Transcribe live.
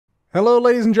Hello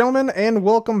ladies and gentlemen, and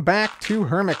welcome back to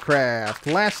Hermitcraft.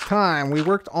 Last time we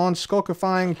worked on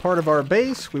sculkifying part of our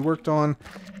base. We worked on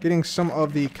getting some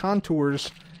of the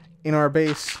contours in our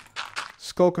base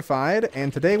sculkified,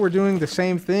 and today we're doing the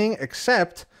same thing,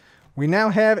 except we now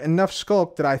have enough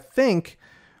sculk that I think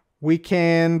we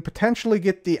can potentially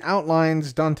get the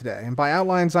outlines done today. And by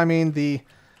outlines I mean the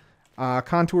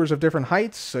contours of different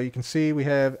heights. So you can see we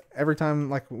have, every time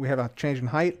like we have a change in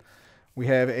height, we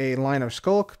have a line of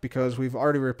sculk because we've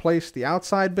already replaced the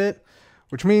outside bit,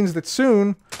 which means that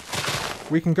soon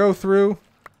we can go through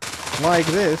like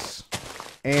this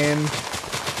and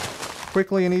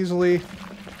quickly and easily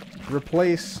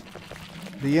replace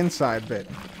the inside bit.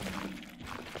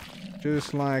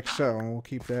 Just like so. And we'll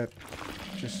keep that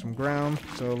just some ground.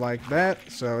 So like that.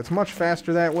 So it's much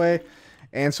faster that way.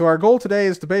 And so our goal today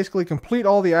is to basically complete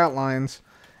all the outlines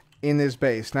in this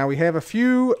base. Now we have a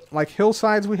few like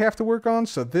hillsides we have to work on.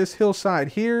 So this hillside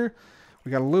here,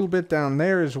 we got a little bit down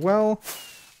there as well.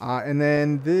 And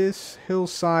then this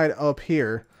hillside up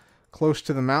here, close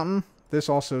to the mountain, this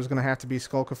also is going to have to be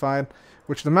sculkified,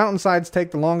 which the mountainsides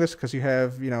take the longest because you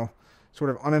have, you know,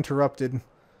 sort of uninterrupted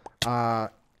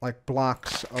like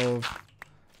blocks of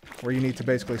where you need to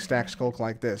basically stack sculk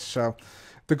like this. So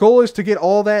the goal is to get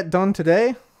all that done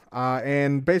today.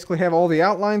 And basically have all the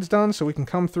outlines done so we can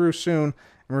come through soon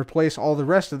and replace all the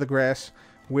rest of the grass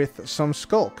with some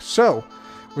sculk. So,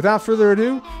 without further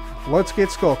ado, let's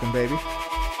get skulking, baby.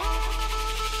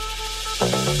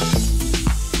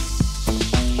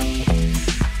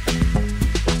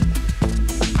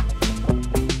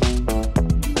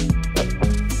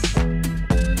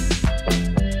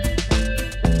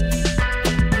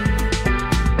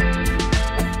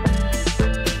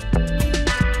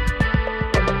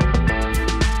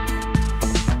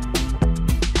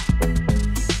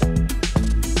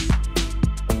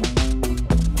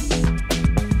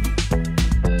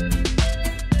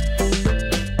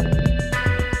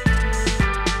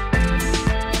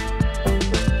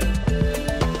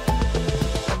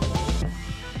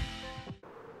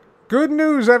 Good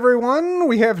news, everyone!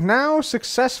 We have now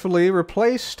successfully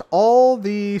replaced all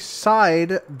the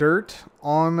side dirt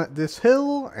on this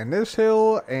hill,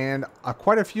 and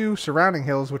quite a few surrounding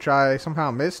hills, which I somehow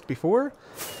missed before.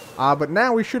 But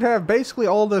now we should have basically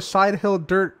all the side hill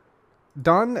dirt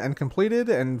done and completed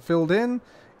and filled in,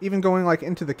 even going like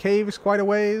into the caves quite a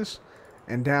ways.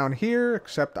 And down here,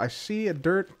 except I see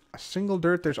a single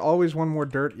dirt, there's always one more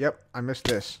dirt. Yep, I missed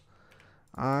this.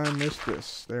 I missed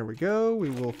this. There we go. We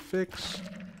will fix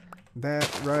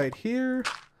that right here.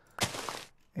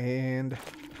 And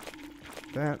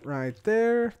that right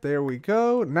there. There we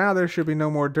go. Now there should be no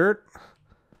more dirt.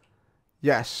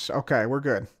 Yes. Okay, we're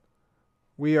good.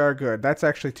 We are good. That's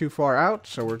actually too far out,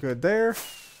 so we're good there.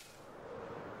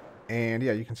 And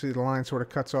yeah, you can see the line sort of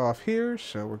cuts off here,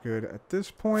 so we're good at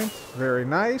this point. Very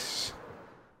nice.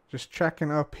 Just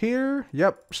checking up here.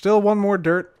 Yep, still one more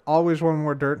dirt. Always one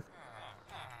more dirt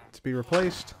to be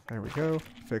replaced. There we go.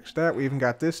 Fixed that. We even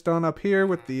got this done up here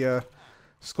with the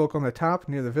sculk on the top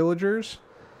near the villagers.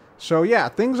 So yeah,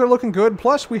 things are looking good.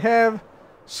 Plus we have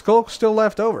sculk still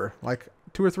left over. Like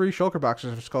 2 or 3 shulker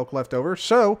boxes of sculk left over.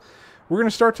 So we're going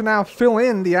to start to now fill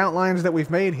in the outlines that we've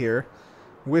made here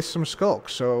with some sculk.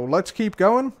 So let's keep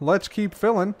going. Let's keep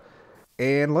filling.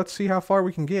 And let's see how far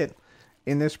we can get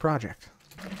in this project.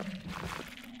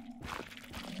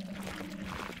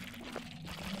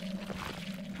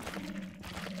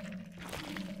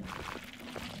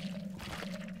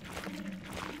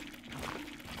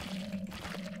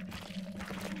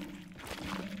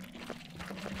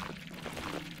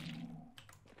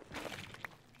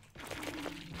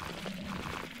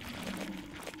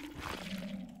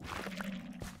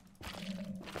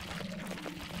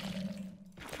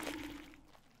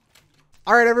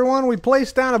 Alright everyone, we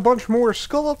placed down a bunch more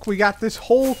sculk. We got this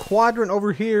whole quadrant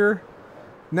over here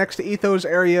next to Etho's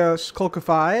area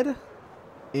sculkified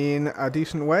in a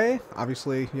decent way.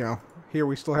 Obviously, you know, here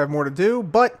we still have more to do,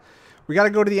 but we got to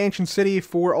go to the ancient city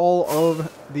for all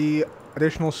of the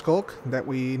additional sculk that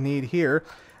we need here.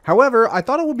 However, I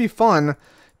thought it would be fun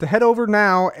to head over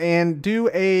now and do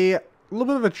a little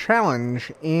bit of a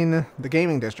challenge in the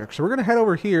gaming district. So we're going to head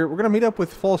over here. We're going to meet up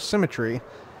with False Symmetry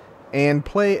and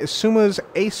play Isuma's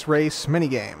Mace Race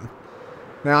minigame.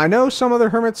 Now, I know some other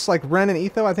hermits like Ren and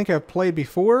Etho I think have played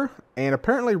before, and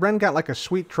apparently Ren got like a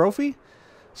sweet trophy.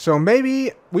 So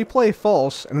maybe we play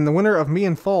False, and then the winner of me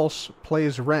and False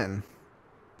plays Ren.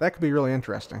 That could be really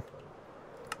interesting.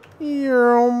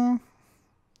 Hello.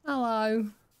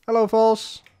 Hello,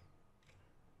 False.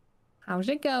 How's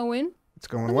it going? It's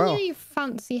going well. Look at your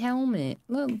fancy helmet.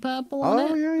 Look, purple on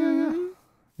it. Oh, yeah.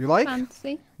 You like?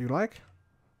 Fancy. You like?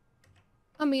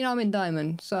 I mean, I'm in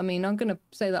diamond, so I mean, I'm gonna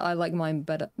say that I like mine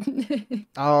better.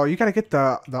 Oh, you gotta get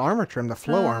the armor trim, the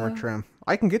flow armor trim.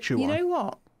 I can get you one. You know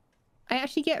what? I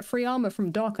actually get free armor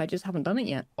from Doc. I just haven't done it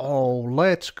yet. Oh,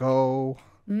 let's go.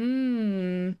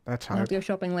 That's I'll have hype. to go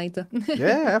shopping later.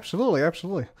 Yeah, absolutely,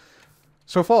 absolutely.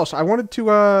 So, False, I wanted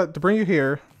to bring you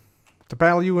here to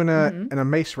battle you in a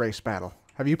Mace Race battle.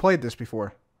 Have you played this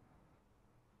before?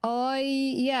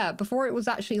 Yeah, before it was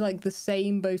actually like the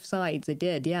same both sides. I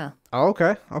did, yeah. Oh,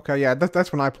 okay, okay, yeah,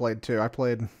 that's when I played too. I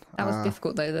played. That was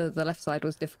difficult though. The left side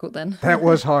was difficult then. That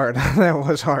was hard. That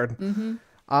was hard.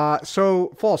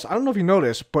 So, False, I don't know if you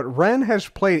noticed, but Ren has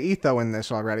played Etho in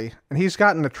this already, and he's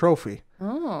gotten a trophy.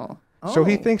 Oh. So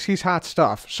he thinks he's hot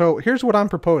stuff. So here's what I'm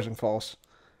proposing, False.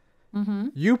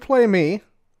 You play me.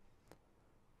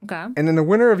 Okay. And then the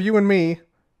winner of you and me,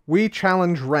 we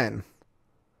challenge Ren.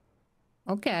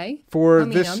 Okay. For I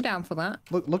mean, this, I'm down for that.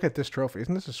 Look at this trophy.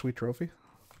 Isn't this a sweet trophy?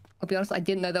 I'll be honest, I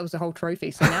didn't know that was a whole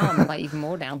trophy, so now I'm like even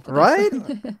more down for this. Right?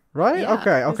 Right? Yeah, okay,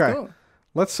 that's okay. cool.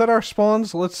 Let's set our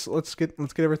spawns. Let's get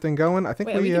everything going. I think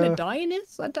Wait, are we gonna die in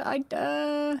this? I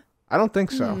don't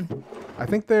think so. I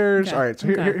think there's... Okay, Alright, so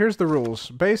here's the rules.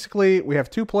 Basically, we have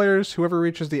 2 players. Whoever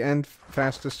reaches the end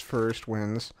fastest first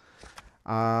wins.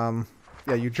 Yeah,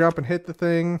 you jump and hit the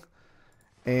thing.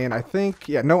 And I think...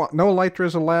 Yeah, no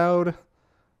elytras allowed.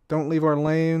 Don't leave our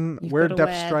lane. Wear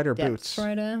Depth Strider boots.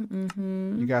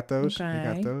 You got those? Okay.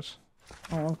 You got those?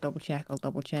 Oh, I'll double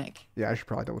check. Yeah, I should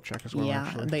probably double check as well, Yeah,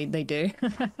 actually. they do.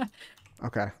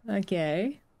 Okay.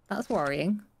 Okay. That's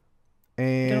worrying. I don't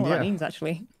And know what yeah, that means,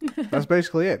 actually. that's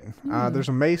basically it. There's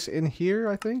a mace in here,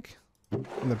 I think.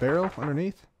 In the barrel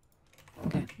underneath.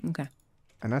 Okay.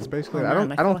 And that's basically it. Oh,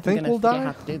 man, I don't think we'll die.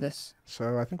 How to do this.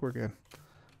 So I think we're good.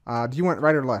 Do you want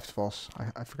right or left, False?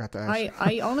 I forgot to ask.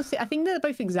 I honestly, I think they're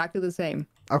both exactly the same.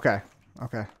 Okay.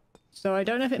 Okay. So I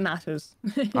don't know if it matters.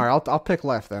 All right, I'll pick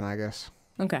left then, I guess.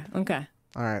 Okay.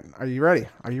 All right. Are you ready?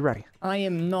 Are you ready? I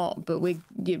am not, but you're just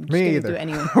Me gonna either. do it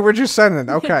anyway. We're just sending it.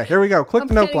 Okay, here we go. Click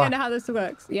the note block. I know how this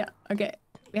works. Yeah. Okay.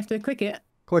 We have to click it.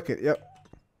 Click it. Yep.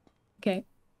 Okay.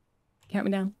 Count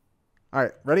me down. All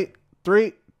right. Ready?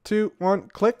 3, 2, 1.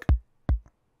 Click.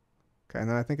 Okay, and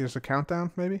then I think there's a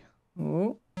countdown, maybe.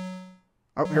 Oh.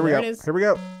 Oh, here we go. There it is. Here we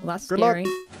go. Well, that's Good scary.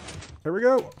 luck. Here we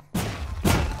go.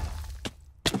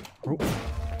 Oh.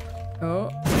 Oh.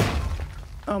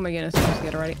 Oh my goodness, I'm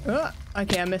scared already. Oh,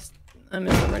 okay, I missed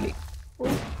already.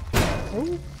 Oh.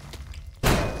 Oh.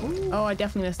 Oh, I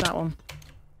definitely missed that one.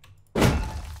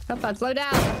 Cupbad, slow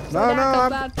down.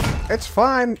 No, it's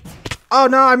fine. Oh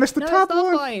no, I missed the top it's not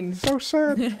one. fine. So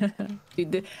sad.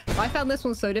 Dude, I found this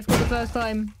one so difficult the first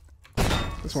time.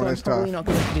 This So one I'm is probably tough.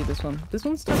 not going to do this one. This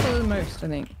one's tougher than most, I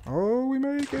think. Oh, we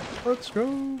make it. Let's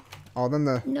go. Oh, then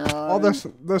No.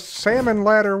 the salmon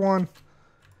ladder one.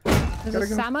 There's Gotta a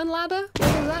go. salmon ladder? What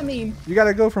does that mean? You got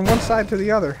to go from one side to the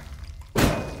other.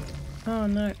 Oh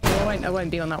no. Oh, I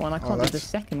won't be on that one. I can't do the that's-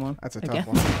 second one. That's a again. tough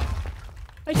one.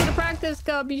 I should have practiced,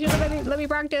 Cub. You should have let me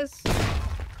practice.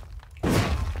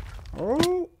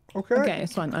 Oh, okay. Okay,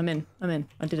 it's fine. I'm in.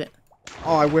 I did it.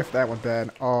 Oh, I whiffed that one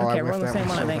bad. Oh, Okay, I we're whiffed on the that same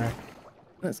one one, so I think. bad.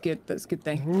 That's good. That's a good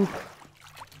thing.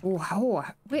 Ooh, Oh,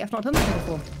 wait, I've not done this one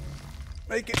before.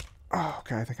 make it. Oh,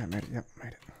 okay. I think I made it. Yep,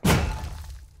 made it.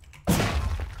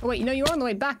 Oh wait, you're on the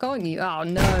way back, aren't you? Oh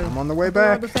no. I'm on the way We're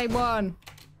on back. the same one.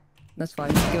 That's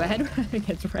fine. Go ahead.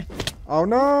 It's red. Oh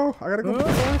no, I gotta go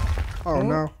back. Oh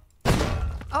no.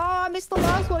 Oh, I missed the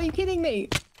last one. Are you kidding me?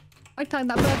 I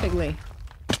timed that perfectly.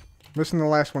 Missing the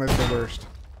last one is the worst.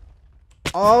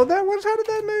 Oh, that was. How did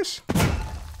that miss?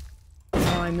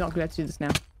 Oh, I'm not going to do this now.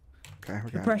 Okay,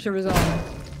 we The got it. pressure is on.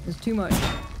 There's too much.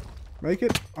 Make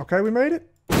it. Okay, we made it.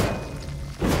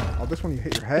 Oh, this one you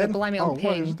hit your head. Blame it Oh, on what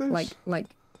ping, is this?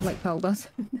 like Pearl does.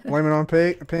 Blame it on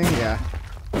ping. Yeah.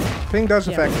 Ping does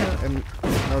Yeah, affect so- it,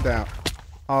 and no doubt.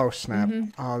 Oh snap.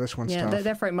 Oh, this one's Yeah, tough.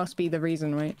 therefore it must be the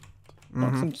reason, right?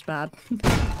 Not some just bad.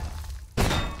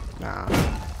 Nah.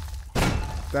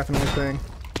 Definitely thing.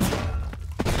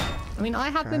 I mean, I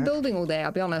have been Okay. building all day,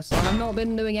 I'll be honest. And I've not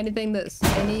been doing anything that's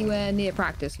anywhere near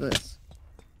practice for this.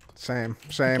 Same.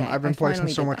 Okay, I've been I placing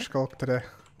finally so did much that. skulk today.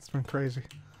 It's been crazy.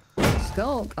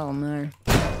 Skulk? Oh no.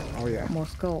 Oh yeah. More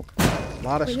skulk. A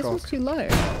lot of Wait, this skulk. one's too low.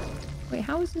 Wait,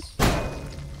 how is this?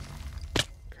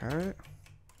 Okay.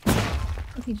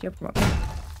 I think you jump from up there.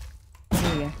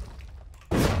 There we go.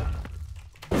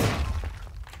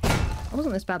 I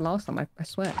wasn't this bad last time, I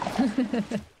swear.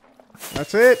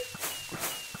 That's it.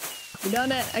 We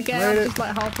done it. Okay, Made I'm it. just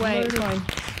like halfway. Made It's it. fine.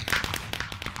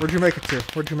 Where'd you make it to?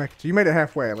 Where'd you make it to? You made it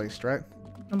halfway at least, right?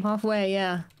 I'm halfway,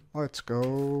 yeah. Let's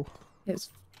go. It's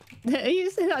you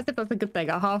say that as if that's a good thing.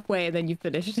 I'm halfway and then you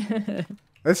finished.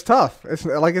 It's tough. It's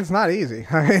like it's not easy.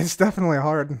 It's definitely a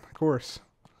hard course.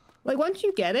 Like once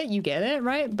you get it,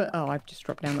 right? But oh, I've just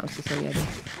dropped down. That was the silly idea.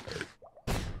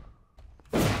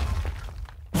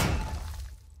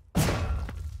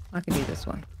 I can do this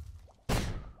one.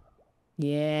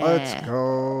 Yeah. Let's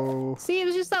go. See, it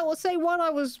was just that say one I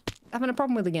was having a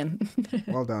problem with again.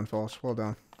 Well done, False. Well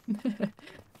done.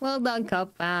 Well done,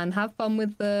 Cup, and have fun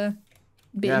with the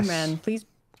beating man.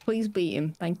 Please beat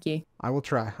him. Thank you. I will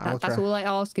try. That's all I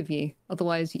ask of you.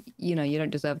 Otherwise, you know, you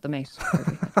don't deserve the mace.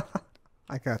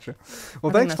 I gotcha.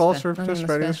 Well, thanks, False, for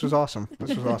participating. This was awesome.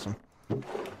 This was awesome.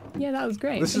 Yeah, that was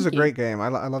great. This is a great game. I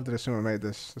loved it as soon as I made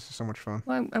this. This is so much fun.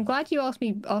 Well, I'm glad you asked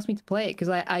me to play it because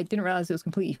I didn't realize it was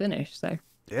completely finished. So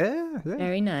yeah.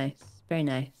 Very nice. Very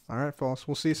nice. All right, False.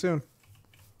 We'll see you soon.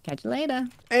 Catch you later.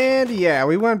 And yeah,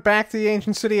 we went back to the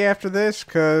ancient city after this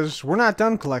because we're not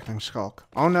done collecting sculk.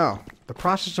 Oh no. The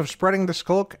process of spreading the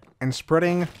sculk and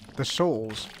spreading the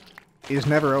souls is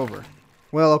never over.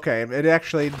 Well, okay, it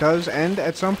actually does end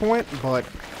at some point, but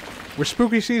with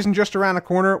spooky season just around the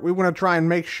corner, we want to try and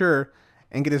make sure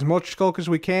and get as much sculk as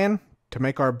we can to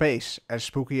make our base as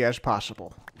spooky as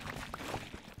possible.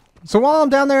 So while I'm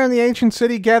down there in the ancient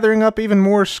city gathering up even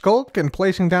more sculk and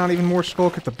placing down even more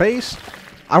sculk at the base,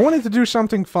 I wanted to do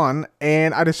something fun,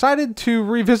 and I decided to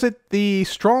revisit the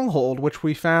stronghold which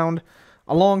we found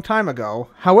a long time ago.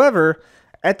 However,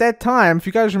 at that time, if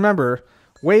you guys remember,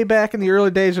 way back in the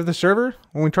early days of the server,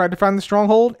 when we tried to find the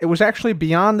stronghold, it was actually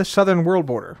beyond the southern world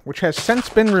border, which has since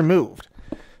been removed.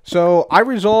 So I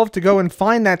resolved to go and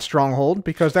find that stronghold,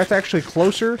 because that's actually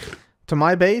closer to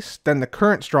my base than the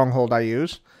current stronghold I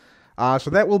use.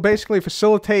 So that will basically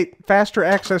facilitate faster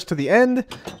access to the end,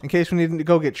 in case we need to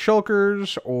go get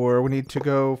shulkers, or we need to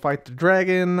go fight the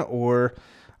dragon, or,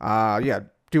 yeah,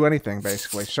 do anything,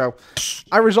 basically. So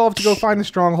I resolved to go find the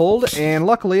stronghold, and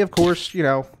luckily, of course, you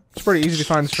know, it's pretty easy to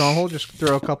find the stronghold. Just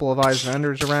throw a couple of eyes and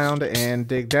enders around and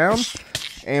dig down.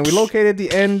 And we located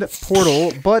the end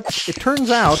portal, but it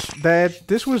turns out that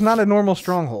this was not a normal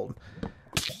stronghold.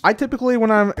 I typically,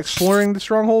 when I'm exploring the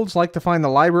strongholds, like to find the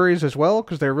libraries as well,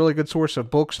 because they're a really good source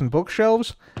of books and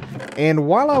bookshelves. And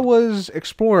while I was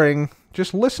exploring,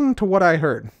 just listen to what I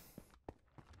heard.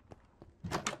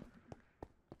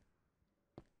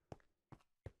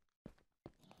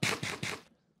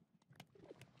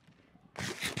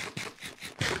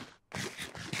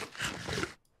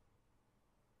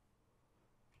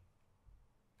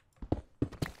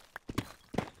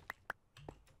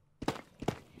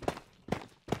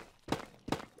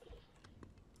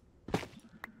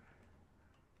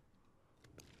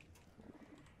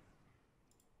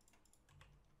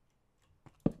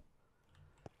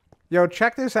 Yo,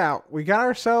 check this out. We got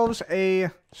ourselves a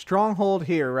stronghold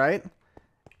here, right?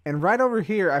 And right over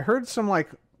here, I heard some, like,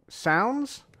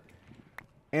 sounds.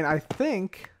 And I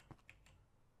think...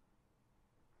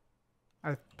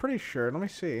 I'm pretty sure. Let me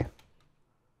see.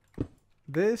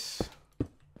 This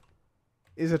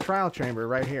is a trial chamber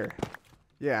right here.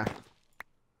 Yeah.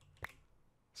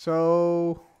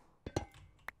 So...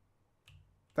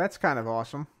 that's kind of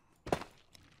awesome.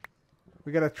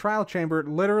 We got a trial chamber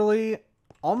literally...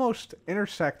 almost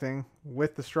intersecting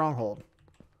with the stronghold.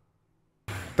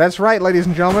 That's right, ladies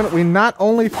and gentlemen. We not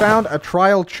only found a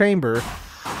trial chamber,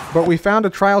 but we found a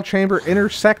trial chamber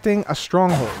intersecting a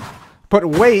stronghold. But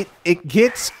wait, it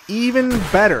gets even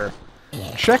better.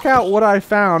 Check out what I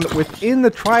found within the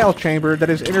trial chamber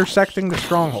that is intersecting the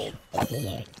stronghold.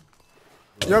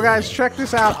 Yo guys, check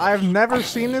this out. I've never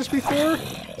seen this before.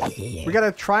 We got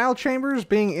a trial chambers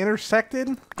being intersected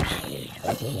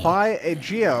by a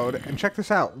geode, and check this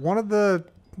out. One of the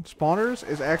spawners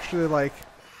is actually like,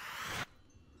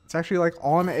 it's actually like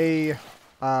on a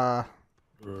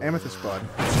amethyst bud,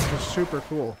 which is super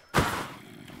cool.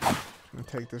 I'm gonna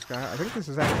take this guy. I think this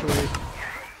is actually.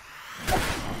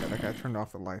 Okay, that guy turned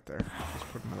off the light there.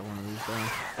 Just put another one of these down.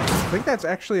 I think that's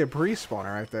actually a breeze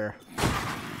spawner right there.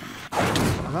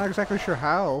 I'm not exactly sure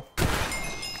how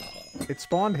it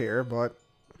spawned here, but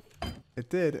it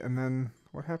did, and then.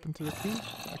 What happened to the key?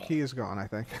 The key is gone, I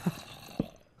think.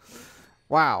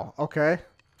 Wow, okay.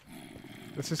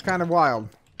 This is kind of wild.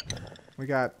 We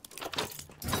got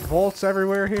vaults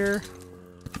everywhere here.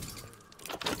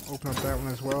 Open up that one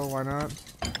as well, why not?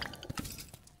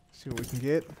 See what we can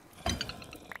get.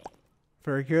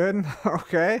 Very good.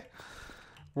 Okay.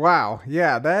 Wow,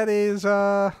 yeah, that is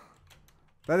kind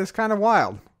of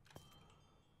wild.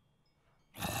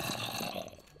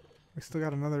 We still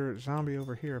got another zombie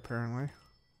over here, apparently.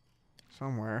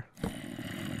 Somewhere.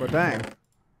 But dang.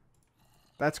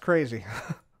 That's crazy.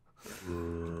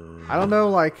 I don't know,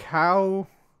 like, how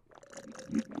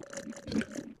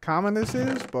common this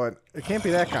is, but it can't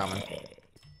be that common.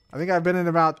 I think I've been in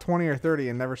about 20 or 30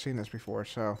 and never seen this before,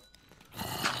 so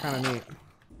kind of neat.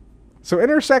 So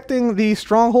intersecting the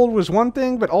stronghold was one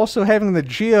thing, but also having the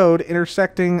geode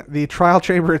intersecting the trial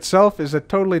chamber itself is a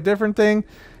totally different thing.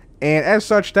 And as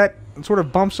such, that sort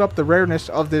of bumps up the rareness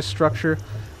of this structure.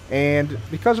 And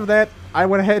because of that, I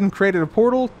went ahead and created a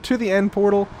portal to the end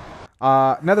portal.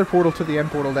 Nether portal to the end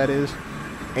portal, that is.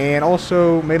 And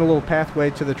also made a little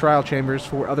pathway to the trial chambers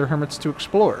for other hermits to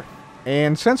explore.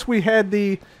 And since we had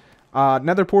the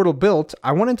nether portal built,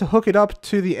 I wanted to hook it up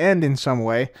to the end in some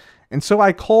way. And so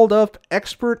I called up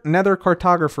expert nether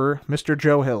cartographer, Mr.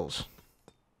 Joe Hills.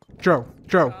 Joe.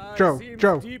 Fan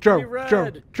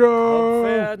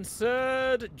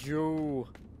said, Joe.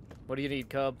 What do you need,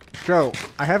 Cub? Joe,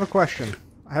 I have a question.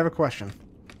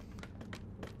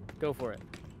 Go for it.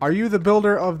 Are you the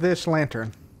builder of this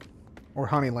lantern? Or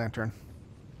honey lantern?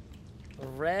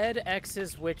 Red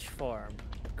X's witch farm.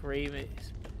 Gray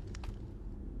Mace.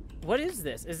 What is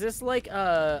this? Is this like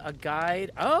a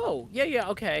guide? Oh, yeah,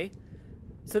 okay.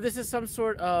 So this is some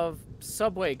sort of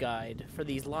subway guide for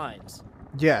these lines.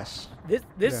 Yes. This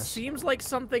yes. seems like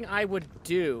something I would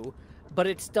do, but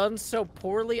it's done so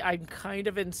poorly, I'm kind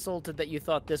of insulted that you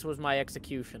thought this was my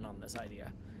execution on this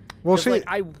idea. Well, see, like,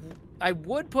 I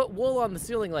would put wool on the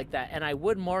ceiling like that, and I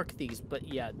would mark these, but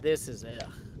yeah, this is it.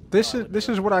 This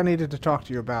is what I needed to talk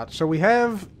to you about. So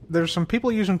there's some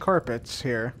people using carpets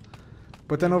here,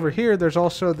 but then over here there's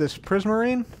also this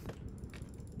prismarine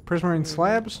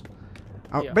slabs.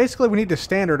 Yeah. Basically, we need to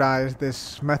standardize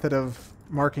this method of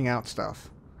marking out stuff.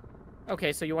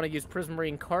 Okay, so you want to use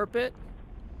prismarine carpet,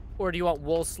 or do you want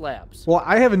wool slabs? Well,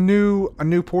 I have a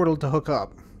new portal to hook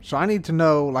up, so I need to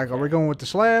know, like, okay. Are we going with the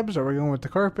slabs? Are we going with the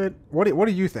carpet? What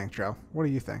do you think, Joe? What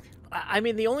do you think? I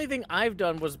mean, the only thing I've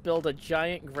done was build a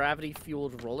giant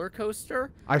gravity-fueled roller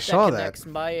coaster. I saw that. That connects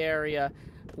my area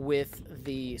with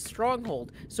the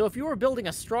stronghold. So if you were building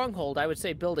a stronghold, I would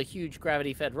say build a huge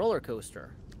gravity-fed roller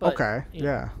coaster. But, okay,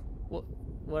 yeah.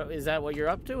 What is that what you're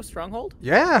up to, a stronghold?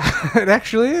 Yeah, it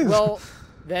actually is. Well,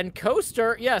 then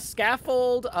coaster, yeah,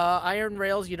 scaffold, iron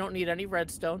rails. You don't need any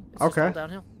redstone. It's just all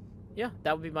downhill. Yeah,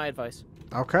 that would be my advice.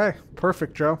 Okay,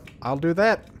 perfect, Joe. I'll do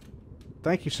that.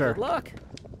 Thank you, sir. Good luck.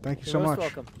 Thank you You're so most much.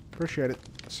 Welcome. Appreciate it.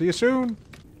 See you soon.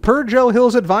 Per Joe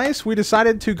Hill's advice, we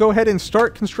decided to go ahead and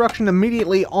start construction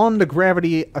immediately on the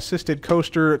gravity-assisted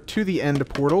coaster to the end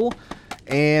portal.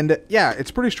 And yeah,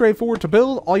 it's pretty straightforward to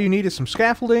build. All you need is some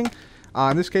scaffolding.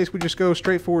 In this case, we just go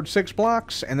straight forward 6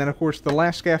 blocks, and then of course the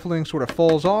last scaffolding sort of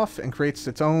falls off and creates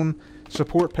its own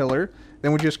support pillar.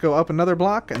 Then we just go up another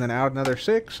block, and then out another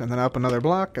 6, and then up another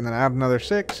block, and then out another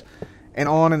 6, and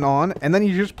on and on. And then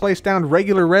you just place down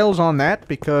regular rails on that,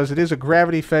 because it is a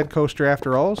gravity-fed coaster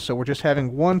after all, so we're just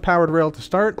having one powered rail to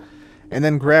start, and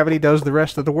then gravity does the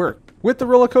rest of the work. With the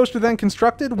roller coaster then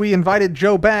constructed, we invited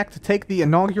Joe back to take the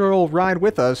inaugural ride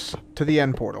with us to the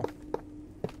end portal.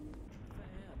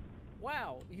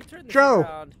 Wow, you turned this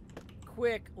around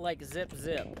quick like zip.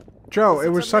 Joe, it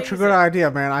was such a good idea,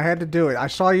 man. I had to do it. I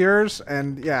saw yours,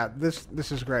 and yeah,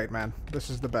 this is great, man. This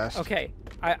is the best. Okay,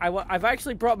 I've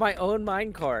actually brought my own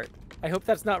minecart. I hope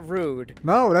that's not rude.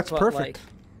 No, that's perfect. Like,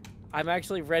 I'm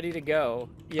actually ready to go.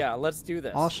 Yeah, let's do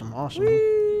this. Awesome.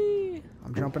 Whee!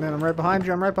 I'm jumping in. I'm right behind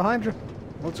you.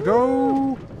 Let's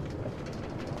go.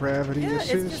 Gravity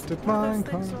assisted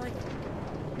minecart. Like,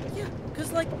 yeah,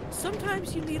 because like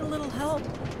sometimes you need a little help,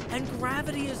 and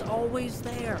gravity is always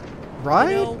there.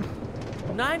 Right? You know,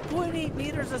 9.8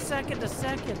 meters a second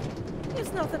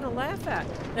is nothing to laugh at.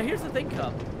 Now here's the thing,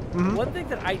 Cub. One thing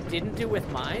that I didn't do with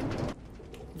mine,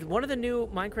 one of the new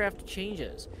Minecraft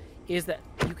changes, is that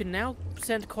you can now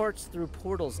send carts through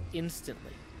portals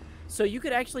instantly. So you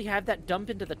could actually have that dump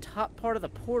into the top part of the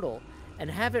portal and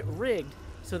have it rigged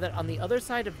so that on the other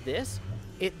side of this,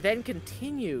 it then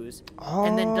continues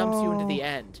and then dumps you into the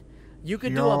end. You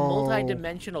could do a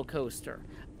multi-dimensional coaster.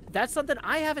 That's something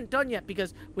I haven't done yet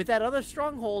because with that other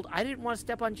stronghold, I didn't want to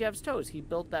step on Jev's toes. He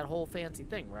built that whole fancy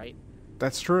thing, right?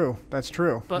 That's true.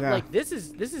 But like this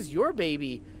is your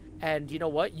baby, and you know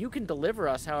what? You can deliver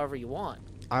us however you want.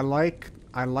 I like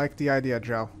the idea,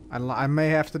 Joe. I may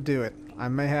have to do it. I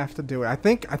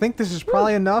think this is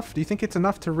probably enough. Do you think it's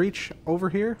enough to reach over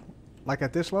here, like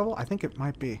at this level? I think it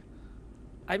might be.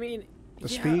 I mean, the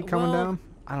speed coming down.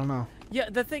 I don't know. Yeah,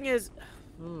 the thing is,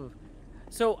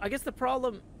 so I guess the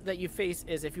problem that you face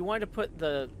is if you wanted to put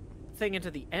the thing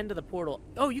into the end of the portal.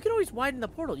 Oh, you can always widen the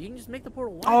portal. You can just make the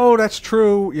portal wider. Oh, that's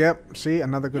true. Yep. See,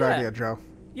 another good idea, Joe.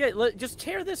 Yeah, just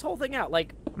tear this whole thing out.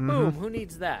 Like, boom, who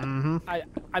needs that?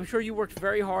 I'm sure you worked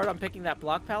very hard on picking that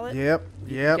block palette. Yep.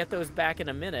 Get those back in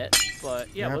a minute.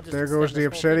 But, yeah, there goes the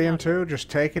obsidian, too. Just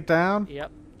take it down.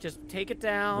 Yep. Just take it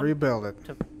down. Rebuild it.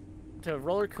 to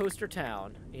Roller Coaster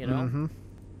Town, you know? Mm-hmm.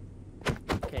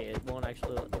 Okay, it won't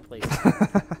actually let me place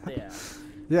it. Yeah.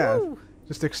 Yeah. Woo!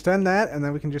 Just extend that, and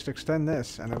then we can just extend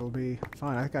this, and it'll be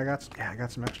fine. I think I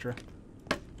got some extra.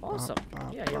 Awesome.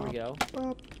 Yeah, here we go.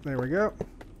 There we go.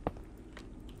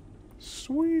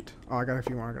 Sweet. Oh, I got a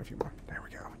few more. There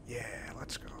we go. Yeah,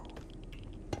 let's go.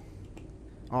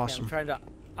 Awesome. Okay, I'm trying to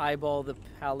eyeball the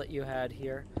palette you had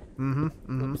here. Mm-hmm.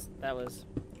 Mm-hmm. Oops, that was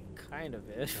kind of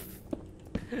it.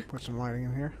 Put some lighting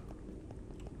in here.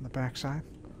 On the backside.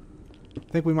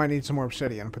 I think we might need some more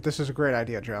obsidian, but this is a great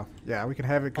idea, Joe. Yeah, we can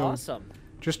have it go Awesome.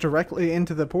 just directly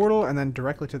into the portal and then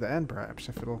directly to the end, perhaps,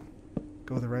 if it'll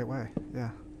go the right way. Yeah.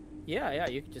 Yeah,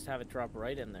 you could just have it drop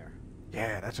right in there.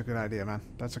 Yeah, that's a good idea, man.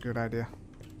 That's a good idea.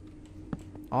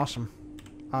 Awesome.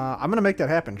 I'm going to make that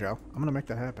happen, Joe. I'm going to make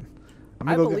that happen.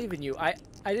 I believe in you. I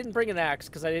didn't bring an axe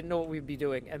because I didn't know what we'd be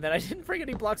doing, and then I didn't bring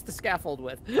any blocks to scaffold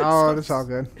with. Oh, so that's all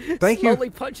good. Thank you.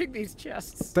 Slowly punching these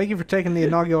chests. Thank you for taking the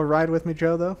inaugural ride with me,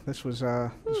 Joe. Though this was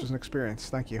an experience.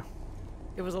 Thank you.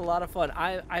 It was a lot of fun.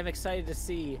 I'm excited to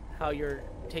see how you're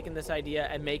taking this idea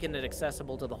and making it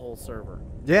accessible to the whole server.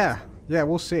 Yeah,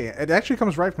 we'll see. It actually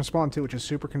comes right from spawn too, which is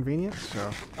super convenient.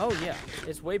 So. Oh yeah,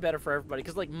 it's way better for everybody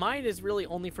because like mine is really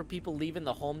only for people leaving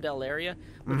the Homedale area.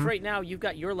 Which right now you've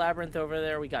got your labyrinth over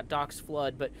there. We got Doc's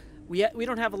Flood, but we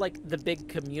don't have like the big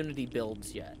community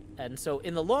builds yet. And so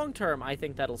in the long term, I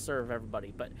think that'll serve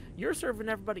everybody. But you're serving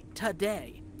everybody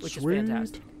today, which is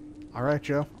fantastic. All right,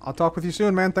 Joe. I'll talk with you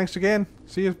soon, man. Thanks again.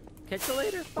 See you. Catch you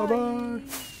later. Bye-bye.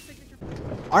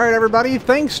 Alright, everybody.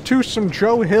 Thanks to some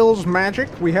Joe Hill's magic,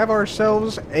 we have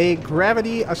ourselves a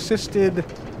gravity-assisted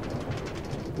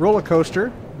roller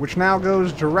coaster, which now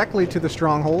goes directly to the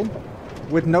stronghold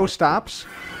with no stops.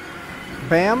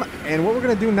 Bam. And what we're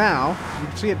going to do now, you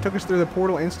can see it took us through the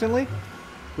portal instantly,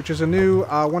 which is a new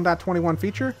 1.21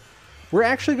 feature. We're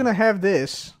actually going to have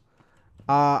this...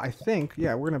 I think,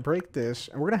 yeah, we're going to break this,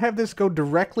 and we're going to have this go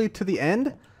directly to the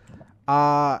end,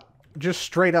 just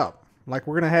straight up. Like,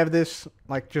 we're going to have this,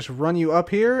 like, just run you up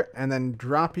here, and then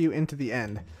drop you into the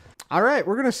end. Alright,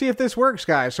 we're going to see if this works,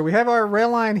 guys. So we have our rail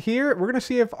line here. We're going to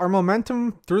see if our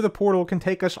momentum through the portal can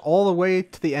take us all the way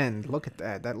to the end. Look at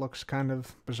that. That looks kind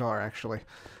of bizarre, actually.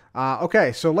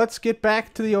 Okay, so let's get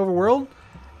back to the overworld,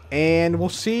 and we'll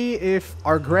see if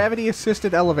our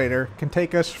gravity-assisted elevator can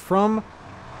take us from...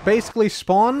 basically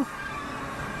spawn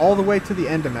all the way to the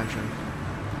end dimension.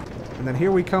 And then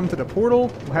here we come to the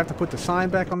portal. We'll have to put the sign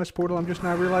back on this portal, I'm just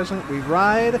now realizing. We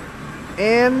ride,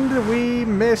 and we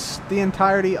missed the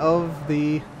entirety of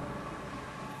the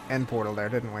end portal there,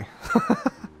 didn't we?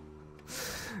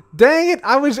 Dang it,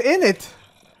 I was in it!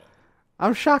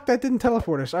 I'm shocked that didn't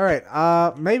teleport us.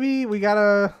 Alright, maybe we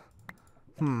gotta...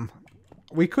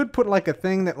 We could put like a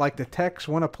thing that like detects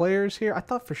one of players here. I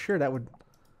thought for sure that would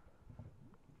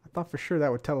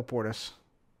teleport us.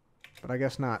 But I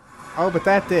guess not. Oh, but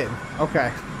that did.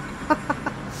 Okay.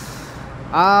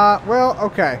 Well,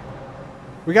 okay.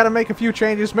 We gotta make a few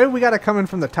changes. Maybe we gotta come in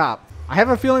from the top. I have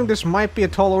a feeling this might be a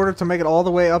tall order to make it all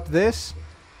the way up this.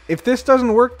 If this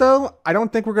doesn't work, though, I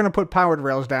don't think we're gonna put powered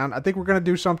rails down. I think we're gonna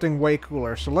do something way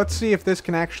cooler. So let's see if this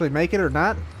can actually make it or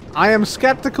not. I am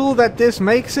skeptical that this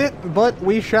makes it, but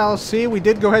we shall see. We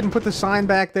did go ahead and put the sign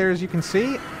back there, as you can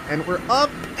see. And we're up,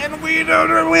 and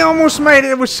we almost made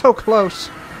it. It was so close.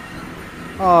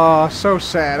 Oh, so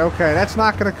sad. Okay, that's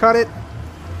not going to cut it.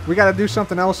 We got to do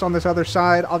something else on this other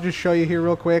side. I'll just show you here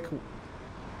real quick.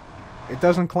 It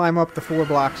doesn't climb up the 4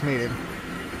 blocks needed.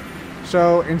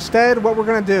 So instead, what we're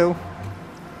going to do,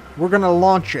 we're going to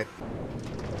launch it.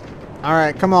 All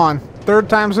right, come on. 3rd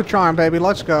time's the charm, baby.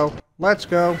 Let's go. Let's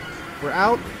go. We're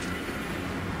out.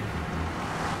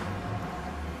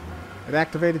 It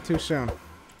activated too soon.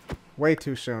 Way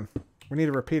too soon. We need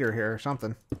a repeater here or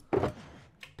something.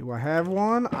 Do I have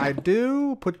one? I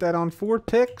do. Put that on 4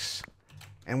 ticks.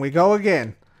 And we go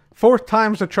again. 4th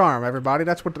time's the charm, everybody.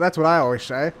 That's what I always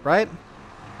say, right?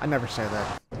 I never say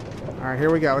that. Alright,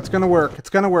 here we go. It's gonna work. It's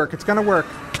gonna work. It's gonna work.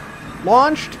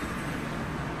 Launched.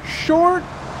 Short.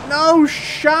 No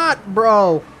shot,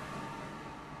 bro.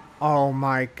 Oh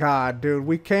my god, dude.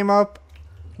 We came up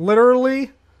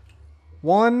literally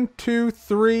 1, 2,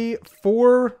 3,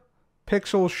 4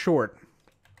 pixels short.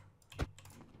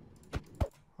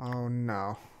 Oh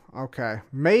no. Okay.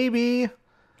 Maybe.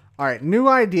 Alright, new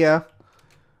idea.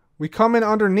 We come in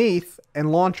underneath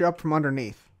and launch up from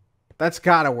underneath. That's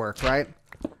gotta work, right?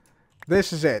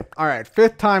 This is it. Alright,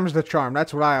 5th time's the charm.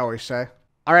 That's what I always say.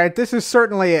 Alright, this is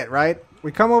certainly it, right?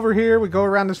 We come over here, we go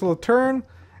around this little turn,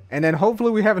 and then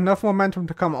hopefully we have enough momentum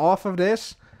to come off of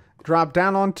this, drop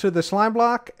down onto the slime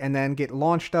block, and then get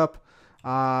launched up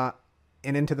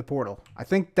and into the portal. I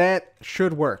think that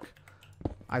should work.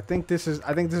 I think this is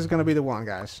gonna be the one,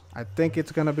 guys. I think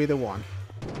it's gonna be the one.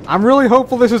 I'm really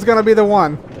hopeful this is gonna be the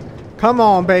one. Come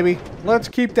on, baby. Let's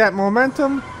keep that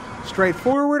momentum. Straight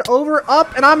forward, over,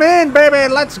 up, and I'm in,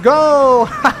 baby. Let's go.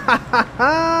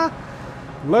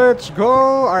 Let's go.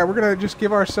 All right, we're gonna just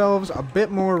give ourselves a bit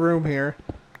more room here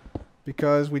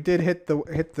because we did hit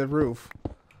the roof.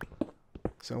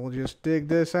 So we'll just dig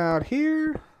this out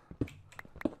here.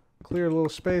 Clear a little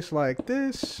space like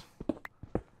this.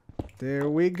 There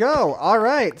we go. All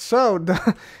right, so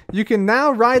you can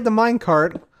now ride the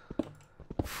minecart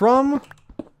from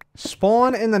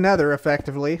spawn in the nether,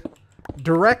 effectively,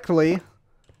 directly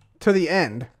to the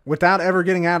end without ever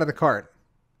getting out of the cart.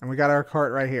 And we got our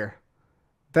cart right here.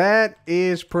 That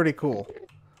is pretty cool.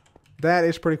 That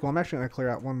is pretty cool. I'm actually going to clear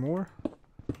out one more.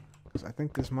 Because I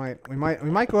think this might... We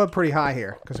might go up pretty high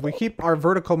here. Because we keep our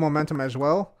vertical momentum as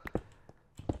well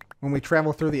when we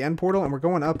travel through the end portal, and we're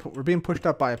going up, we're being pushed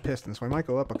up by a piston, so we might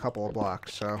go up a couple of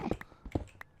blocks, so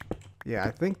yeah, I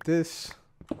think this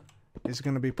is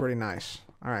going to be pretty nice.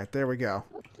 Alright, there we go.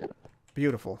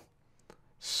 Beautiful.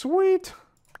 Sweet!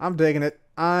 I'm digging it.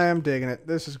 I'm digging it.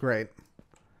 This is great.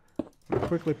 I'll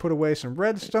quickly put away some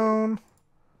redstone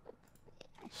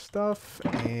stuff,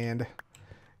 and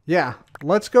yeah,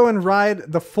 let's go and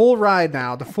ride the full ride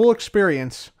now, the full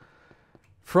experience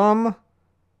from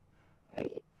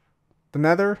the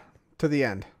nether to the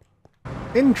end.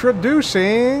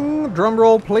 Introducing,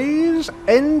 drumroll please,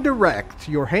 End Direct,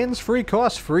 your hands-free,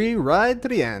 cost-free ride to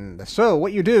the end. So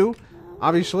what you do,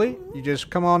 obviously, you just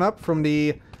come on up from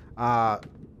the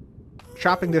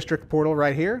shopping district portal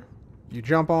right here. You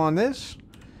jump on this,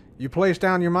 you place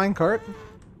down your minecart,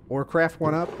 or craft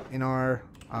one up in our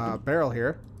barrel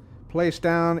here. Place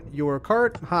down your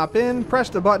cart, hop in, press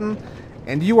the button,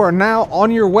 and you are now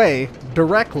on your way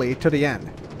directly to the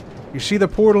end. You see the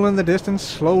portal in the distance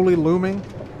slowly looming.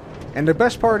 And the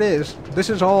best part is, this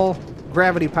is all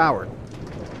gravity powered.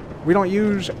 We don't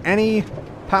use any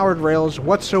powered rails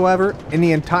whatsoever in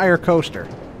the entire coaster.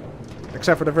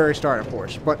 Except for the very start, of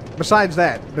course. But besides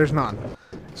that, there's none.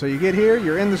 So you get here,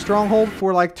 you're in the stronghold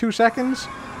for like 2 seconds.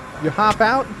 You hop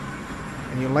out,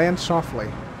 and you land softly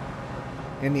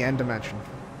in the end dimension.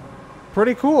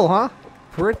 Pretty cool, huh?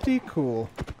 Pretty cool.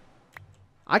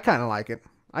 I kind of like it.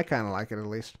 I kind of like it, at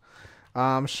least.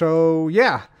 So,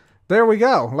 yeah, there we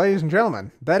go, ladies and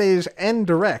gentlemen. That is End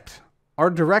Direct, our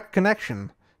direct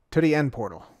connection to the end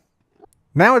portal.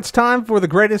 Now it's time for the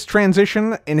greatest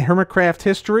transition in Hermitcraft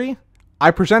history.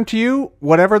 I present to you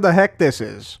whatever the heck this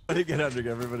is. Everybody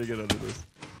get under this.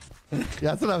 Yeah,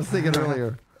 that's what I was thinking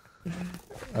earlier.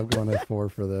 I'm going S4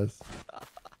 for this.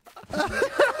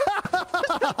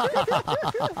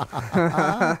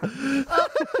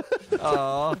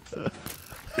 Oh.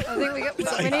 I think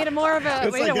we need more of a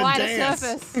wider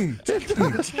surface.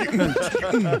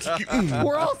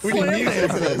 We're all We need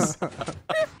music for this.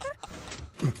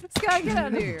 Let's go get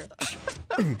out of here.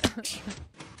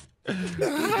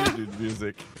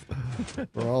 Music.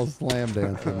 We're all slam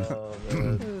dancing. Oh,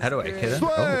 man. How do I hit it?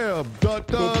 Slam! Da,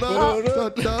 da, da, da,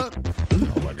 da.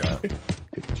 Oh my god.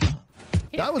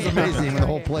 That was amazing when the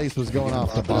whole place was going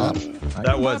off the bop.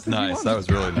 That was nice. That was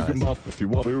really nice.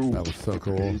 That was so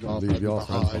cool. Leave you all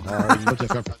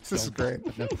This is great.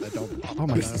 Oh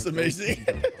my This god. is amazing.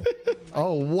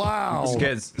 Oh wow. Just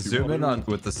guys, zoom in on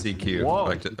with the CQ.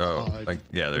 Like,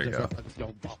 yeah, there you go.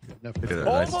 Get a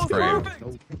nice frame.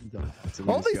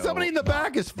 Only somebody in the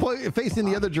back is facing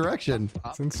the other direction.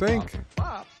 It's in sync.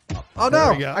 Oh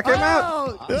no! I came out!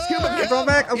 Oh, I'm going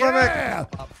back! I'm going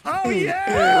back! Oh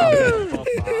yeah!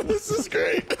 This is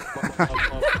great.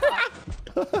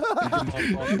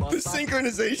 The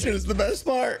synchronization is the best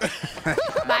part.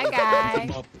 Bye, guy.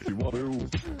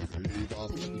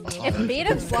 If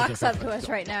Beatums walks up to us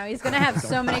right now, he's gonna have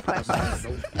so many questions.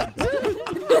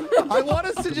 I want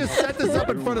us to just set this up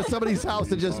in front of somebody's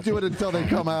house and just do it until they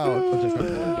come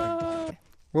out.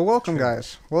 Well, welcome,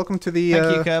 guys. Welcome to the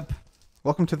Thank you, Cup.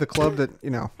 welcome to the club that, you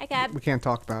know, Hi, Gab. we can't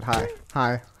talk about. Hi,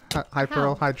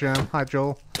 Pearl. Hi, Jem. Hi,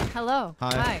 Joel. Hello.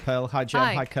 Hi, Pearl. Hi,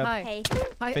 Jem. Hi, Cup. Hey.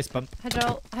 Hi. Fist bump. Hi,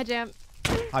 Joel. Hi, Jam.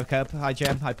 Hi, Cup. Hi,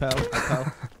 Jem. Hi, Pearl. Hi,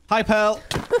 Pearl. Hi, Pearl.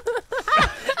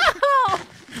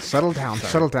 Settle down.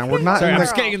 Settle down. We're not Sorry, in I'm the...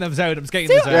 just getting in the zone. I'm just getting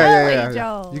in the zone. Yeah.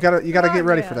 Joel. You gotta get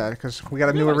ready Yeah. for that because we got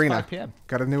a new No, it's arena. 5 PM.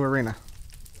 Got a new arena.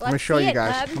 Let me Let's show see you it,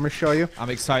 guys. bub. Let me show you. I'm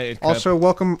excited, Cup. Also,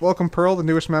 welcome Pearl, the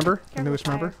newest member. The Careful, newest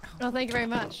member. fire. Oh, thank you very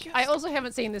much. I also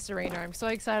haven't seen this arena. I'm so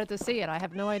excited to see it. I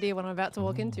have no idea what I'm about to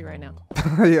walk into right now.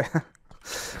 Yeah.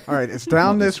 All right, it's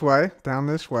down this way. Down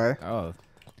this way. Oh,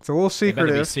 It's a little it better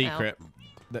be secretive. secret.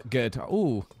 Good.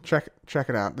 Ooh. Check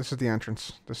it out. This is the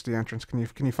entrance. This is the entrance. Can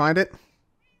you find it?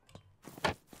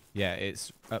 Yeah,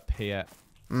 it's up here.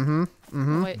 Mm-hmm.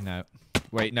 Mm-hmm. Wait. No.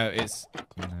 Wait, no, it's...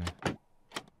 No.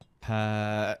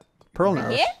 Pearl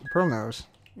nose. Here? Pearl nose.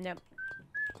 Nope.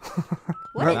 No.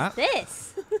 What is That?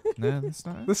 this? No, that's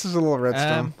not it. This is a little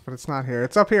redstone, but it's not here.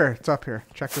 It's up here. It's up here.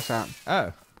 Check this out.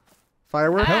 Oh.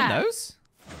 Firework. Ah. Pearl nose?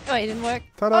 Oh, it didn't work.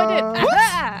 Ta-da! Oh, it did.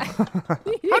 Ah! How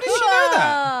did she know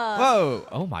that? Whoa.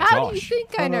 Oh my How do you gosh.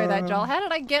 think I know that, Joel? How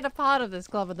did I get a part of this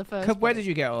club in the first Where place? did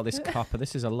you get all this copper?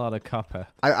 This is a lot of copper.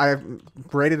 I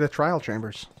raided the trial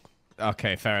chambers.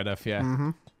 Okay, fair enough, yeah. Mm-hmm.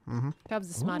 Mm-hmm. Cubs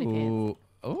are smarty pants.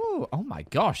 Ooh. Oh my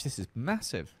gosh, this is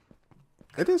massive.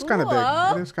 It is kind of Cool.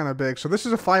 big. It is kind of big. So this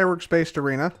is a fireworks-based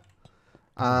arena.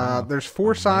 Wow. There's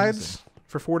 4 sides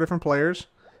for 4 different players.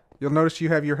 You'll notice you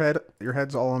have your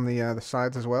heads all on the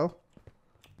sides as well.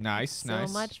 Nice, So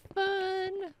nice. much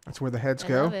fun. That's where the heads I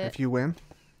go love it. if you win.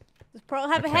 Does Pearl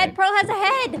have Okay. a head? Pearl has a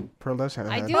head. Pearl does have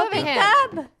a I head. do have a Big head.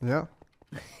 Cub. Yeah.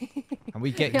 And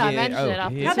we get Yeah, I gear. mentioned it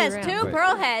after here. Cub has 2 Wait.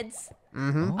 Pearl heads.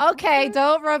 Mm-hmm. Okay,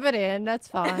 don't rub it in. That's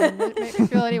fine. Don't make me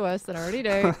feel any worse than I already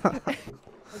do.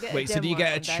 We'll get Wait, so gem do you one get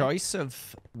a one day. choice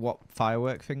of what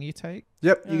firework thing you take?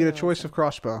 Yep, you get a Oh, choice of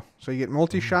crossbow. So you get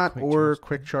multi-shot quick or charge.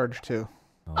 quick charge too.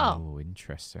 Oh.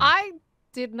 Interesting. I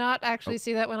did not actually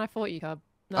see that when I fought you, Cub.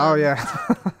 No. Oh yeah.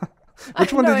 I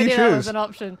Which had one no did you idea that was choose? an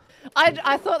option.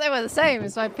 I thought they were the same,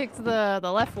 so I picked the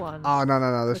left one. Oh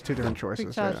no. There's 2 different Quick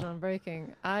choices. charge Yeah. on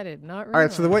breaking. I did not. All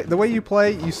right. So the way you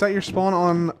play, you set your spawn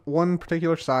on one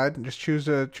particular side. And just choose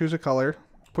a color.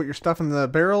 Put your stuff in the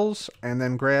barrels, and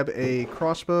then grab a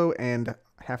crossbow and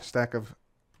half a stack of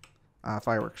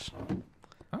fireworks.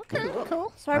 Okay,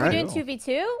 cool. So are we Alright. doing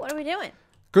 2v2? What are we doing?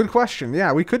 Good question.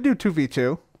 Yeah, we could do 2v2.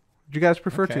 Do you guys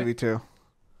prefer Okay. 2v2?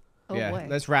 Oh yeah, boy.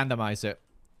 let's randomize it.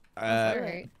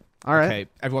 Alright. All right. Okay,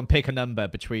 everyone pick a number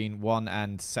between 1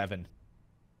 and 7.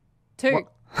 2.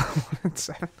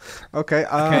 Okay.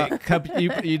 Okay, Cub,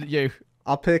 you.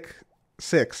 I'll pick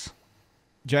 6.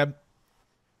 Gem.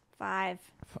 5.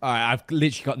 All right, I've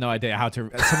literally got no idea how to.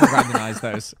 Someone randomize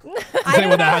those. Does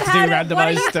anyone know how to do What are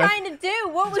randomized you stuff? trying to do?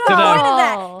 What was the Dunno. point of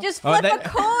that? Just Oh, flip a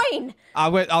coin.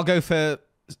 I'll go for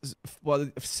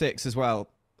 6 as well.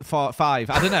 5. I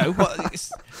don't know.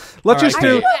 Let's All just right,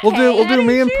 do. okay. We'll do How do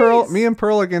me you and Pearl. choose? Me and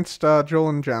Pearl against Joel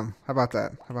and Gem. How about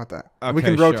that? We Okay,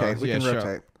 can sure. rotate. We Yeah, can sure.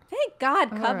 rotate. Thank God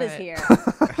Cub is Alright. here.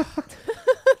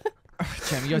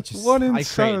 Gem, you're just. 1 and I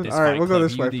 7. created this All right, fight we'll go club.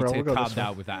 this You way, need Pearl. to We'll go calm this way.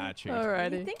 down with that attitude. You'd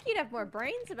Alrighty. think you'd have more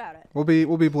brains about it. We'll be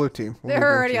blue team. We'll be They're blue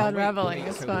already team. unraveling.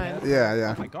 It's fine. Yeah,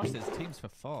 yeah. Oh my gosh, there's teams for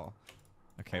 4.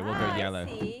 Okay, we'll Ah, go I yellow.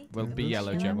 see. We'll be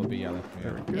yellow, Gem. We'll be yellow.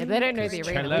 Yeah. Yeah, they don't know the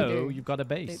arena. Hello, We do. you've got a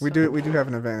base. We do have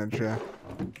an advantage. Yeah.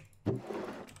 All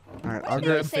right. I'll did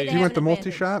go. they say Do they you have want the an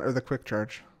multi-shot or the quick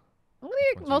charge? I'm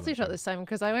gonna multi-shot this time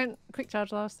because I went quick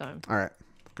charge last time. All right.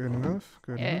 Good enough.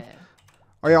 Good Yeah. enough.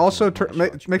 Oh yeah. Also,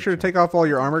 make sure to take off all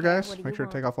your armor, guys. What do Make you sure to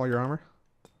want? take off all your armor.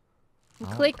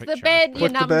 Click quick the charge. bed, you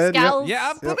Click the bed, yep. numbskulls. Yeah,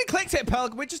 I've Yep. probably clicked it, Pearl.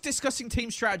 We're just discussing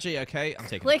team strategy, okay? I'm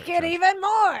taking. Click the quick it charge. even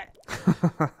more.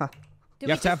 Do You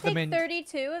we have to have just them take in-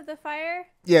 32 of the fire?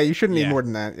 Yeah, you shouldn't need Yeah. more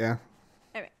than that. Yeah.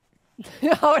 I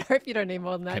would hope you don't need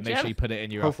more than Okay, that, make sure Gem. you put it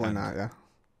in your. Hopefully offhand. not.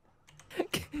 Yeah.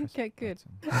 Okay, good.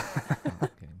 Do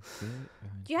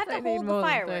you have to Don't need hold the more than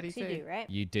fireworks? You 32. do, right?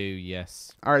 You do,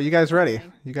 yes. All right. You guys ready?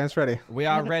 You guys ready? We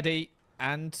are ready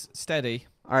and steady.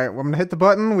 All right. Well, I'm gonna hit the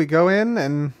button. We go in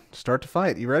and start to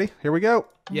fight. You ready? Here we go.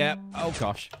 Yeah. Oh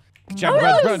gosh. Gem, Oh,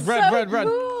 run.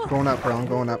 cool. Going up, bro. I'm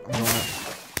going up. I'm going up.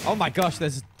 Oh my gosh,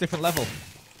 there's a different level.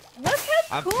 Look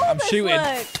how I'm- cool I'm this shooting.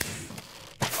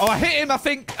 looks. Oh, I hit him. I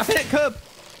think. I hit Cub.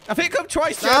 I hit Cub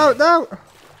twice, Gem. No, no.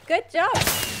 Good job.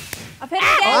 I've hit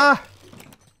him again. Ah.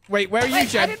 Wait, where are you, I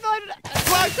Gem? didn't know.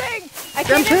 One thing. I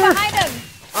came in here. behind him.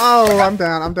 Oh, I'm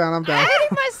down. I'm down. I'm I down.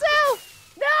 hit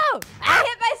myself. No. I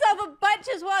hit myself a bunch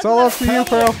as well. It's all up to you,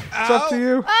 Pearl. It's up to Ow.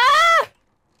 you. Ah!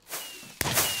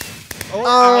 Oh,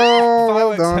 well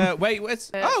Fireworks done. hurt. Wait,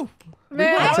 what's... Oh!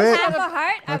 Man, That's I it. don't have a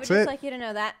heart. I would That's just it. like you to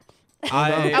know that.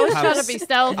 I I was have trying to be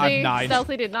stealthy. I'm 9.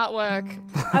 Stealthy did not work.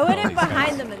 I went in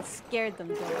behind them and scared them.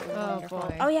 So it was Oh, wonderful.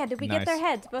 boy. Oh yeah, did we get their Nice.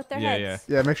 heads? Both their Yeah, heads.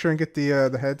 Yeah, make sure and get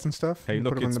the heads and stuff. Hey, and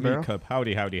look, put them it's in the me, barrel. Cub.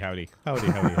 Howdy, howdy, howdy.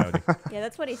 Howdy, howdy, howdy. Yeah,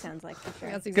 that's what he sounds like for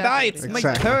sure. That's Good night, exactly it's what my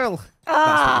Exactly. Pearl. Oh,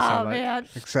 sound like. man.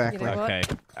 Exactly. You know what?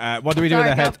 Okay. What do we do with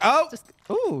Sorry, the head? Cub. Oh! Just-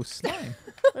 Ooh, slime.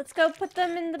 Let's go put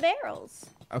them in the barrels.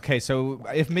 Okay, so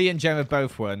if me and Gem have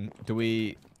both won, do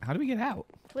we... How do we get out?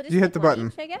 We'll just You hit take the one button.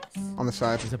 each, I guess. On the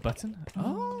side. There's a button?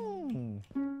 Oh.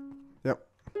 Yep.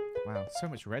 Wow, so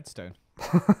much redstone.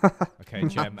 Okay,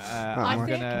 Gem. I I'm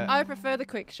think gonna... I prefer the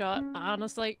quick shot.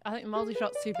 Honestly, I think the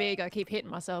multi-shot's too big. I keep hitting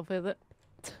myself with it.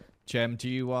 Gem, do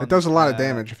you want... It does a lot of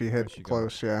damage if you where's hit she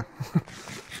close, yeah.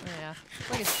 Yeah.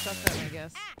 It's like a shotgun, I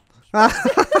guess.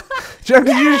 Gem,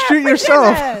 did you just shoot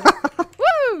yourself?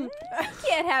 Woo!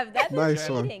 have. That's Nice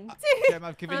one. cheating. Gem,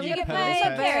 I've given you get Pearl's my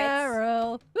head.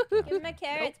 carrots. Give me my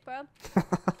carrots, bro.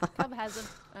 Cub has them.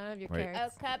 I have your Wait.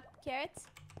 carrots. Oh, cup carrots.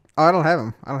 Oh, I don't have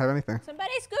them. I don't have anything.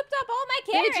 Somebody scooped up all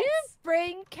my carrots. Did you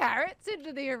bring carrots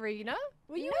into the arena?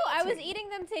 Were you No, I was eating? eating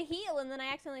them to heal, and then I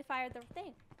accidentally fired the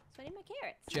thing. So I need my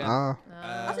carrots. Gem, Oh.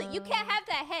 Also, you can't have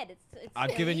that head. It's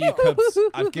I've given illegal. you Cub's.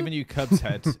 I've given you Cub's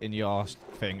head in your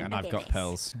thing, and I've Okay, got nice.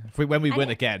 Pearls. When we I win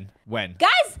need- again, when?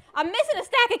 Guys, I'm missing a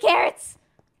stack of carrots.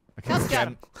 Okay,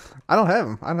 Gem, I don't have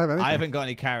them. I don't have anything. I haven't got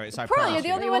any carrots. I Pearl, you're promise the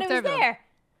you. only You one who walked was over. there.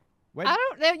 When, I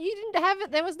don't. You didn't have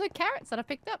it. There was no carrots that I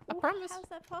picked up. I promise. How's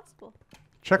that possible?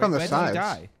 Check on the when did you sides.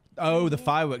 die? Oh, the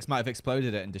fireworks might have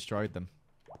exploded it and destroyed them.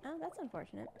 Oh, that's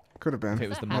unfortunate. Could have been. If it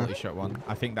was the that happen? multi-shot one.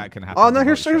 I think that can happen. Oh with no, the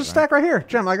here's a multi-shot, stack right here.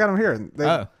 Gem, I got them here. They,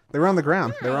 Oh. they were on the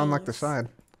ground. They were on like the Nice. side.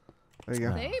 There you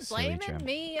go. See, silly blaming Gem.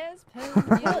 me as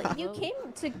Well, you came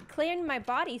to clear my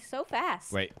body so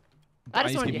fast. Wait. I I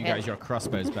just need to wanted give your you head. guys your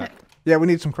crossbows back. Yeah, we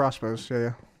need some crossbows. Yeah,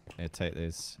 yeah. Here, take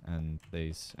these and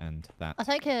these and that. I'll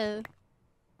take a.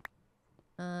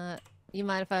 You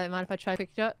mind if I try quick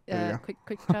shot? There you go.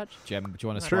 Quick charge. Gem, do you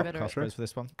want to Sure. swap crossbows for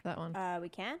this one? That one. We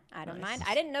can. I don't Nice. mind.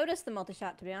 I didn't notice the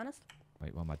multi-shot, to be honest.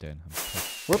 Wait, what am I doing?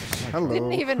 Whoops. Hello.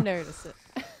 Didn't even notice it.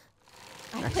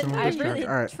 Excellent I discharge. really,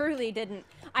 All right. truly didn't.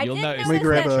 I You'll did notice Let me notice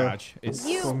grab that a- charge. It's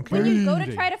you, some when you go to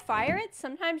candy. try to fire it,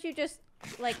 sometimes you just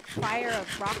like fire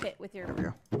a rocket with your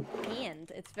There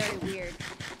hand. It's very weird.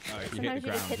 Oh, if you Sometimes hit the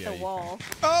you just ground, hit yeah, the you wall.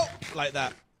 can. Oh, like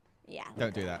that. Yeah.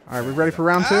 Don't do that. All right, we ready for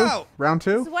round two? Ow! Round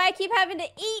This is two? why I keep having to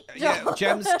eat. Yeah,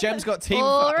 Joel. Gem's got team.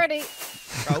 Already.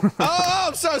 Oh,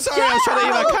 I'm so sorry. I was trying to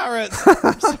eat my carrots.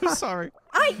 I'm so sorry.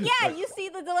 Yeah, you see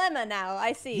the dilemma now.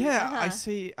 I see. Yeah, Uh-huh. I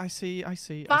see. I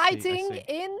see. Fighting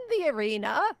in the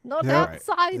arena, not Yeah.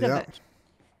 outside of Yeah. it.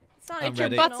 It's not I'm Get your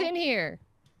ready. butts in here.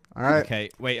 All right. Okay,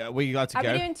 wait. Are we allowed to Are we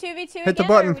go? doing 2v2 Hit the again,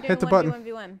 button, Or are we doing hit the button.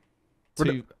 1v1?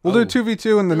 We'll do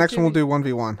 2v2, and the Do next one we'll 2v. do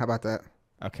 1v1. How about that?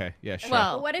 Okay, yeah, sure.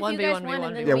 Well, But what if 1v1, you guys win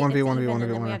and then Yeah, we 1v1, it's even, 1v1, and then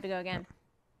we 1v1. have to go again?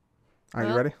 All right,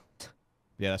 you Well. ready?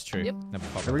 yeah, that's true. Yep. Never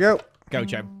Here problem. we go. Go,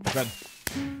 Gem. Run.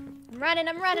 I'm running.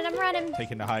 I'm running. I'm running.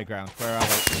 Taking the high ground. Where are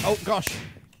they? Oh gosh.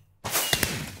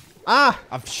 Ah!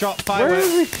 I've shot Where fireworks.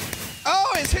 is he?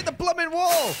 Oh, it's hit the blooming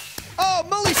wall. Oh,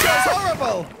 mully shot's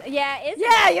horrible. Yeah, it's.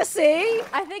 Yeah, you see?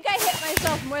 I think I hit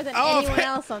myself more than Oh, I've anyone hit-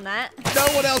 else on that. No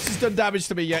one else has done damage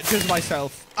to me yet, just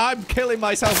myself. I'm killing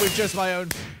myself with just my own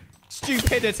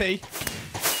stupidity.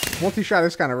 Multi-shot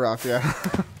is kind of rough, yeah.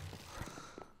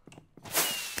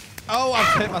 Oh,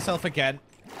 I've hit myself again.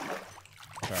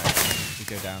 Sorry, you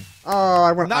go down. Oh,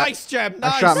 I went. Nice, Gem. I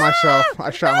Nice. shot myself. I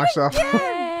shot myself.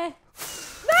 Yeah.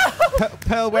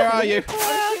 Pearl, where are you?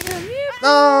 No!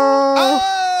 Oh!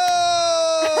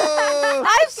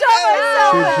 I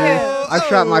shot myself. GG. I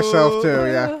shot myself too.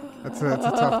 Yeah, that's a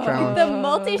tough challenge. The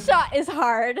multi-shot is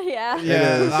hard. Yeah.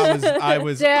 Yeah, that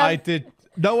was. Gem. I did.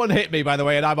 No one hit me, by the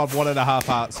way, and I'm on 1.5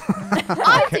 hearts.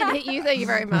 I did hit you. Thank you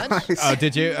very much. Nice. Oh,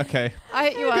 did you? Okay. I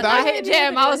hit you. Once. I I hit hit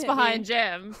Gem. you, I was hit me. behind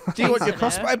Gem. Do you want your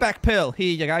crossbow back, Pearl?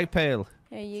 Here you go, Pearl.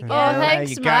 There you Oh, go. Yeah.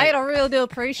 thanks, you mate. go. I really do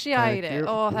appreciate Thank it. you.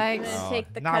 Oh, thanks. I'm gonna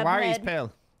take the no cub worries, head.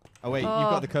 Pearl. Oh wait, you've Oh,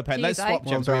 got the cub head. Let's geez, swap,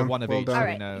 Well Gems. We have done, one of well each. done. All so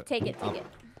right, we know. you take it. Take it.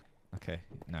 Okay,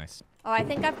 nice. Oh, I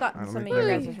think I've got Alright, some let of me your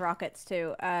grab guys' rockets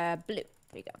too. Blue. There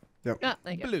you go. Oh,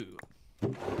 thank you. Blue.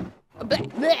 Bleh,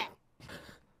 bleh.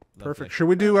 Perfect. Should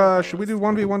we do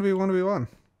 1v1v1v1?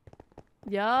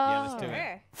 Yeah, let's do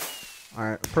it. Sure. All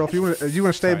right, Pearl. If you want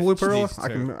to stay Sorry, blue, she Pearl, needs I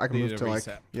can to- move need to a like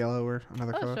reset. yellow or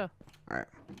another Oh, color. sure. All right.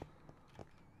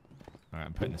 All right,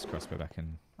 I'm putting this crossbow back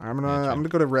in. I'm Yeah, gonna Gem.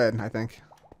 go to red. I think.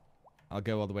 I'll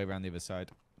go all the way around the other side.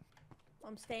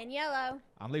 I'm staying yellow.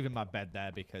 I'm leaving my bed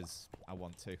there because I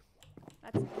want to.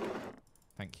 That's.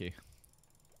 Thank you.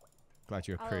 Glad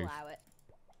you I'll approve. allow it.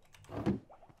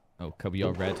 Oh, Cubby,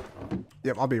 you're red.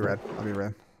 Yep, I'll be red. I'll be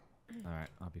red. All right,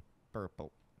 I'll be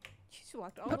purple. She just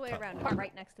walked all the way around,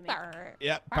 right next to me.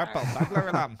 Yeah, purple.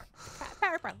 Bagler lamb.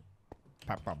 Purple.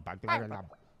 Purple. Bagler lamb.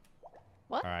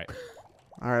 What? All right,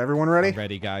 All right, everyone ready? I'm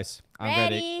ready, guys. I'm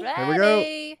ready. Here we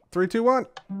go. 3, 2, 1.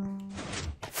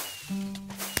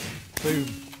 Boom.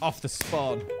 Off the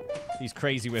spawn. He's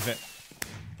crazy with it.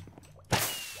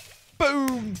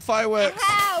 Boom! Fireworks.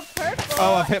 Ow, purple.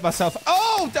 Oh, I've hit myself.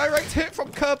 Oh, direct hit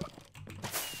from Cub.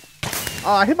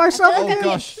 Oh, I hit I myself. feel like Oh, I'm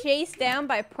gosh. being chased down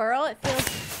by Pearl. It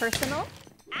feels personal.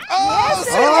 Oh,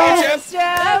 Yes, silly Gem.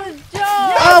 That was Joel.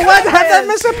 Oh, what? How'd that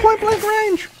miss at point blank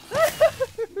range?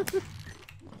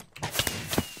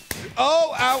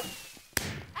 Oh, ow.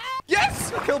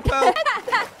 Yes! I killed Pearl. Dang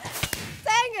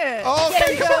it. Oh, Get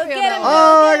thank him, you. Joel. Get him.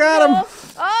 Oh, I Joel, got him. Joel.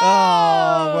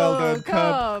 Oh, well done,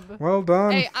 Cub. Well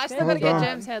done. Hey, I still Well gotta get done.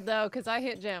 Gem's head though, because I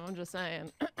hit Gem. I'm just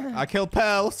saying. I killed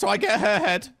Pearl, so I get her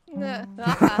head.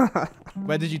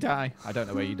 Where did you die? I don't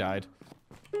know where you died.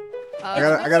 I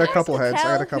got a couple heads. I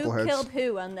got a couple who heads. killed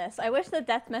who on this? I wish the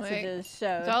death messages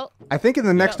showed. I think in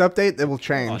the next update it will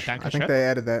change. Oh, I think they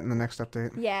added that in the next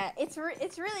update. Yeah, it's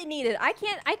really needed. I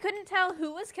couldn't tell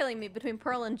who was killing me between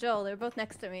Pearl and Joel. They were both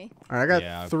next to me. All right, I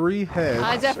got 3 heads.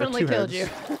 I definitely killed you.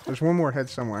 There's one more head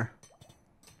somewhere.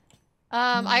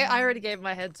 I already gave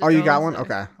my head to Oh, you Joel, got one? so-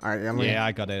 Okay. All right. Yeah,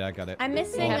 I got it. I'm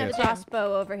missing a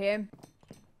crossbow over here.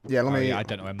 Yeah, let me. I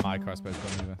don't know where my crossbow's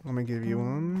gone either. Let me give you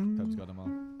one. Cub's got them all.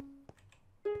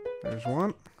 There's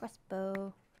one.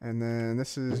 Crossbow. And then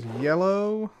this is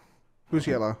yellow. Who's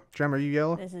yellow? Gem, are you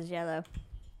yellow? This is yellow.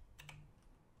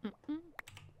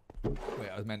 Wait,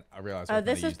 I realized. Oh,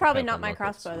 this is probably not my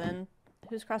crossbow then.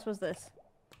 Whose crossbow is this?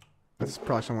 This is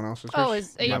probably someone else's. Oh,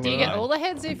 do you get Yellow. all the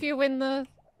heads if you win the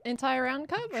entire round,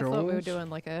 Cub? I thought we were Joel's. doing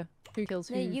like a who kills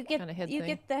who No, you get kind of head you thing.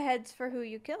 get the heads for who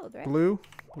you killed, right? Blue.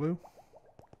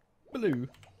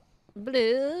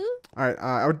 Blue. All right.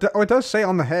 Oh, it does say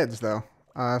on the heads though.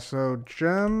 So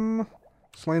Gem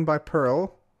slain by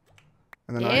Pearl,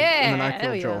 and then I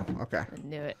there we killed go. Joel. Okay. I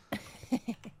knew it.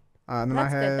 And then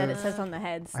That's I good have. that it says on the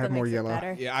heads. I have that more makes yellow. It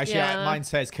better. Yeah, actually, Yeah. mine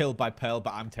says killed by Pearl,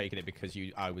 but I'm taking it because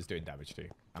I was doing damage to you.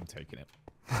 I'm taking it.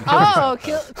 Oh,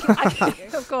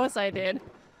 of course I did. It's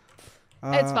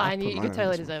I'll fine. put You mine in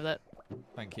totally this one. deserve that.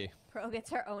 Thank you. Pearl gets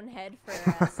her own head for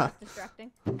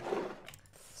self-destructing.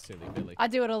 Silly Billy. I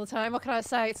do it all the time. What can I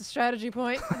say? It's a strategy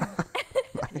point.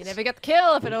 You never get the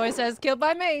kill if it always says killed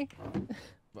by me.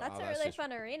 That's a really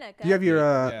fun arena. Do you have your?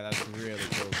 Yeah, that's really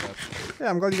cool stuff. Yeah,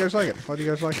 I'm glad you guys like it. Glad you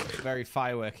guys like it. Very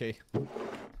fireworky.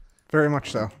 Very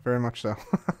much so. Very much so.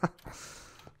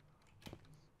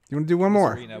 You want to do one This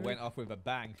more? arena went off with a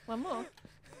bang. One more.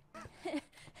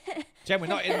 Jen, we're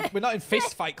not in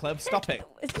fist fight club. Stop it.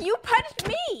 You punched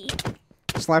me.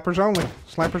 Slappers only.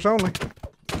 Slappers only.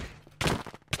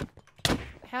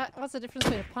 What's the difference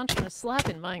between a punch and a slap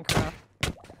in Minecraft?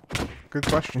 Good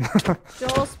question.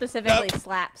 Joel specifically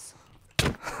slaps.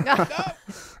 No.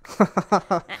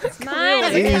 That's mine.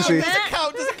 Easy. Does it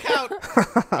count? Does it count?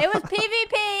 It was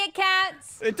PvP. It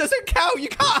counts. It doesn't count. You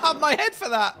can't have my head for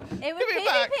that. It was Give it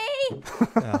back.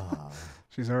 PvP.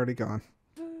 She's already gone.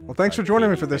 Well, thanks for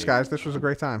joining me for this, guys. This was a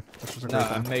great time. This was a great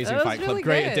time. Amazing That was fight club. really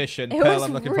Great good. addition. It Pearl, was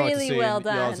I'm looking forward to really seeing well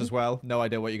yours done. as well. No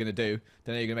idea what you're going to do.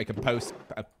 Don't know you're going to make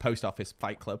a post office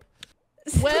fight club.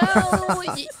 Well,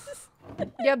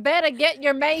 you better get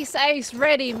your Mace Ace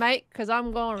ready, mate, because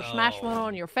I'm going to smash one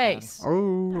on your face.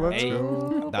 Oh, let's Hey,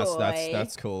 go.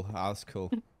 that's cool. That's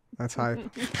cool. That's hype.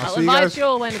 I'll I'll see you invite guys. you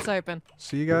all when it's open.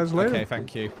 See you guys later. Okay,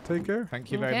 thank you. Take care.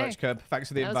 Thank you very Okay. much, Cub. Thanks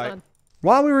for the That was invite. fun.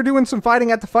 While we were doing some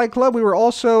fighting at the Fight Club, we were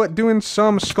also doing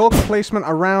some skulk placement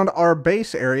around our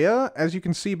base area. As you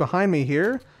can see behind me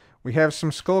here, we have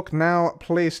some skulk now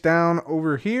placed down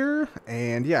over here.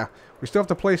 And yeah, we still have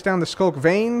to place down the skulk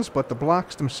veins, but the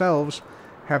blocks themselves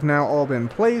have now all been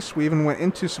placed. We even went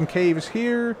into some caves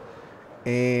here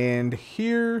and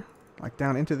here, like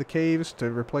down into the caves to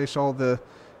replace all the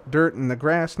dirt and the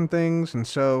grass and things. And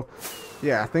so,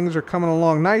 yeah, things are coming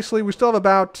along nicely. We still have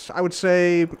about, I would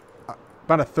say,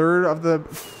 about a third of the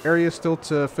area still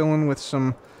to fill in with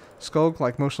some skulk,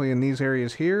 like mostly in these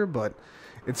areas here, but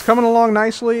it's coming along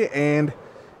nicely, and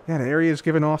yeah, the area is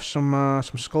giving off some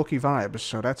skulky vibes,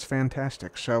 so that's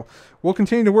fantastic. So we'll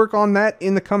continue to work on that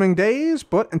in the coming days,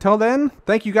 but until then,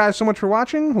 thank you guys so much for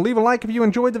watching. Leave a like if you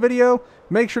enjoyed the video.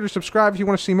 Make sure to subscribe if you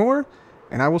want to see more,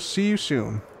 and I will see you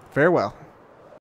soon. Farewell.